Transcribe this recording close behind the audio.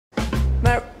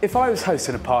Now, if I was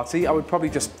hosting a party, I would probably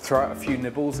just throw out a few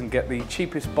nibbles and get the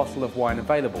cheapest bottle of wine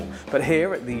available. But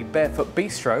here at the Barefoot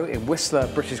Bistro in Whistler,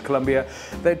 British Columbia,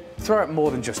 they'd throw out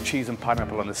more than just cheese and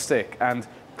pineapple on a stick, and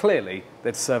clearly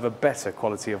they'd serve a better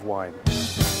quality of wine.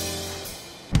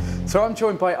 So I'm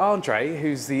joined by Andre,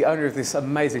 who's the owner of this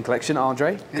amazing collection.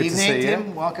 Andre, good to see you.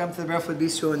 Tim. Welcome to the Barefoot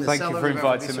Bistro in the Thank you for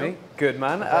inviting me. Good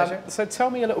man. So tell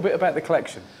me a little bit about the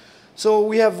collection. So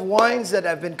we have wines that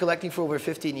I've been collecting for over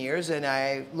 15 years, and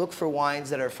I look for wines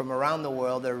that are from around the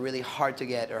world that are really hard to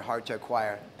get or hard to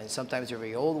acquire. And sometimes they're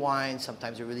very old wines,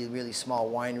 sometimes they're really, really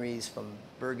small wineries from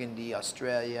Burgundy,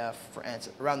 Australia, France,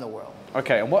 around the world.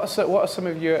 Okay, and what are some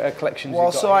of your collections you've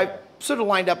got so here? I sort of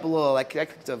lined up a little, like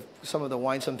some of the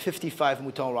wines, some 55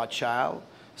 Mouton Rothschild,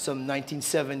 some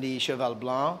 1970 Cheval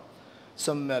Blanc,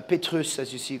 some Petrus,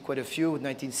 as you see, quite a few, with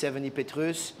 1970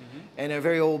 Petrus, and a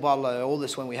very old bottle, the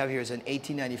oldest one we have here is an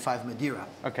 1895 Madeira.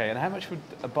 Okay, and how much would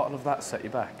a bottle of that set you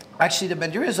back? Actually, the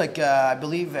Madeira is like, I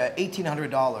believe,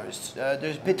 $1,800.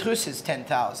 There's Petrus is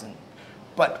 $10,000,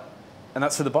 but... And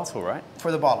that's for the bottle, right?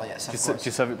 For the bottle, yes, of course. Do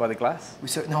you serve it by the glass?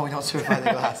 No, we don't serve it by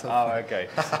the glass. Oh, okay.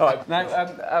 All right.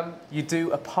 Now, you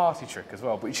do a party trick as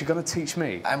well, but you're going to teach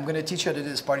me. I'm going to teach you how to do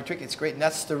this party trick. It's great, and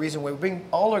that's the reason why we bring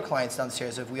all our clients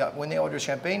downstairs. When they order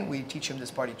champagne, we teach them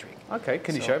this party trick. Okay,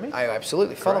 can you show me?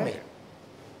 Absolutely. Follow me.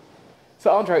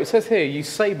 So, Andre, it says here you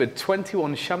sabred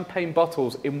 21 champagne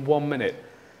bottles in 1 minute.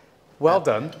 Well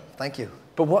done. Thank you.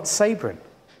 But what's sabring?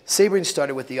 Sabring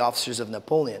started with the officers of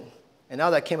Napoleon. And how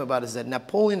that came about is that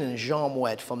Napoleon and Jean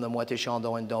Mouette from the Mouette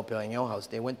Chandon and Dom Pérignon house,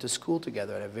 they went to school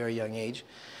together at a very young age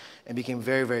and became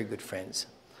very, very good friends.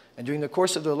 And during the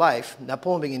course of their life,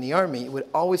 Napoleon being in the army would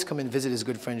always come and visit his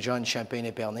good friend Jean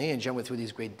Champagne-Épernay, and Jean would throw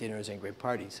these great dinners and great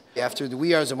parties. After the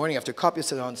wee hours of the morning, after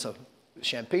copious amounts of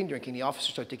champagne drinking, the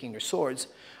officers start taking their swords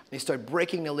and they start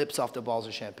breaking the lips off the balls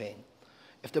of champagne.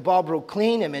 If the ball broke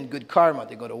clean, it meant good karma.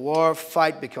 They go to war,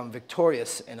 fight, become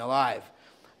victorious and alive.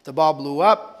 If the ball blew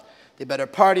up, they better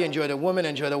party, enjoy the woman,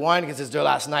 enjoy the wine, because it's their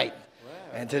last night. Wow.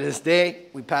 And to this day,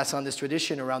 we pass on this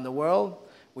tradition around the world,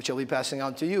 which I'll be passing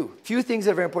on to you. A few things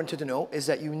that are very important to know is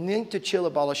that you need to chill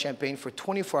a bottle of champagne for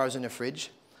 24 hours in the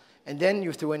fridge, and then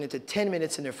you throw it into 10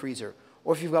 minutes in the freezer.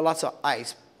 Or if you've got lots of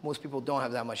ice, most people don't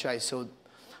have that much ice,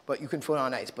 but you can throw it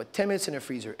on ice. But 10 minutes in the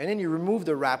freezer, and then you remove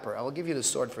the wrapper. I'll give you the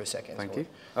sword for a second. Thank you.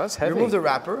 Oh, that's heavy. You remove the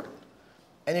wrapper,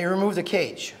 and then you remove the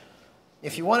cage.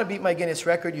 If you want to beat my Guinness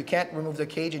record, you can't remove the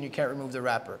cage and you can't remove the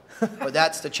wrapper. But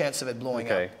that's the chance of it blowing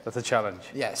up. Okay, that's a challenge.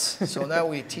 Yes. So now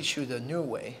we teach you the new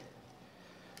way.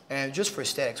 And just for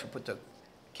aesthetics, we'll put the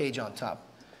cage on top.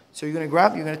 So you're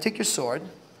going to take your sword,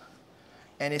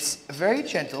 and it's very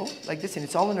gentle, like this, and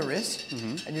it's all in the wrist.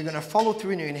 And you're going to follow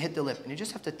through, and you're going to hit the lip. And you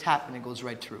just have to tap, and it goes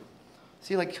right through.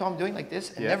 See, like how I'm doing, like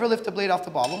this? And never lift the blade off the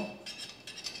bottle.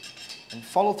 And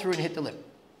follow through and hit the lip.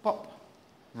 Pop.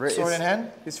 Sword in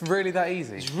hand. It's really that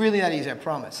easy? It's really that easy, I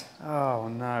promise. Oh,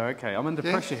 no, okay. I'm under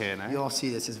pressure here now. You all see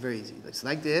this, it's very easy. It's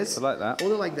like this. I like that.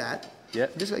 Hold it like that. Yeah.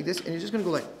 Just like this, and you're just going to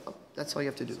go like, up. That's all you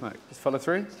have to do. Just follow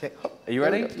through? Okay. Are you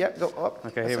ready? Yeah, go up.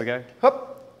 Okay, here we go.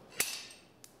 Hop.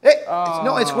 Hey,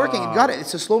 no, it's working. You got it.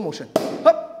 It's a slow motion.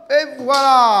 Hop. Hey,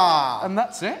 voila. And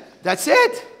that's it? That's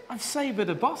it. I've sabred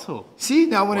a bottle. See,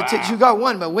 now when it takes, you got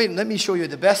one, but wait, let me show you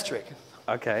the best trick.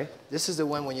 Okay. This is the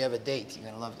one when you have a date. You're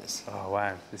going to love this. Oh,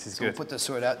 wow. This is good. So we'll put the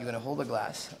sword out. You're going to hold the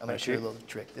glass. I'm going to show you a little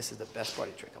trick. This is the best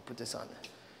party trick. I'll put this on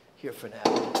here for now.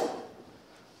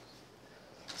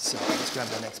 So let's grab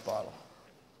the next bottle.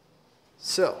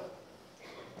 So.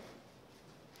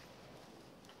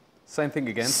 Same thing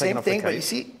again. Same thing, but you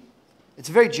see, it's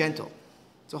very gentle.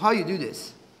 So how you do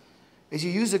this is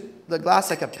you use the glass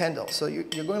like a pendle. So you're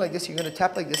going like this, you're going to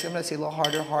tap like this. I'm going to say a little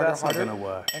harder, harder, That's harder. That's not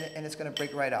going to work. And it's going to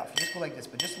break right off. You just go like this,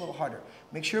 but just a little harder.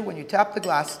 Make sure when you tap the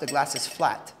glass is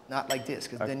flat, not like this,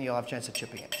 because then you'll have a chance of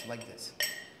chipping it. So like this.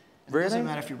 Really? It doesn't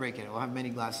matter if you break it. We'll have many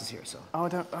glasses here. So. Oh,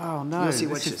 no. You'll see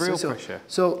this is real pressure.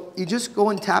 So you just go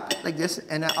and tap it like this,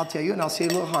 and I'll tell you, and I'll say a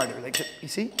little harder. Like, you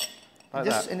see? Like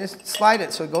that. And just slide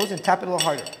it so it goes, and tap it a little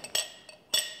harder.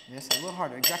 Yes, a little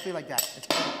harder, exactly like that.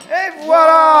 Hey,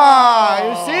 voila!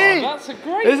 You see? That's a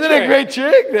great Isn't it a great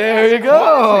trick? There you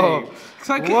go.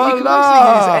 So you can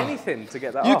honestly use anything to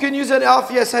get that off. You can use an elf,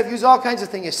 yes, I've used all kinds of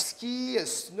things. A ski, a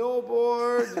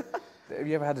snowboard. Have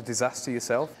you ever had a disaster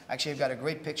yourself? Actually, I've got a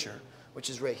great picture, which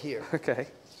is right here. Okay.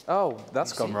 Oh,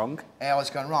 that's gone wrong. Oh, it's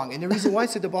gone wrong. And the reason why I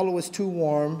said the bottle was too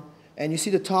warm, and you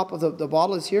see the top of the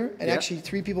bottle is here, and actually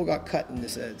 3 people got cut in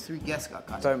this, 3 guests got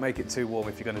cut. Don't make it too warm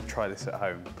if you're going to try this at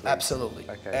home, please. Absolutely.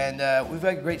 Okay. And we've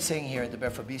got a great saying here at the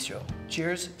Barefoot Bistro.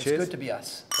 Cheers. It's good to be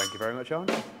us. Thank you very much, Owen.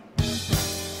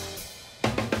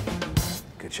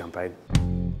 Good champagne.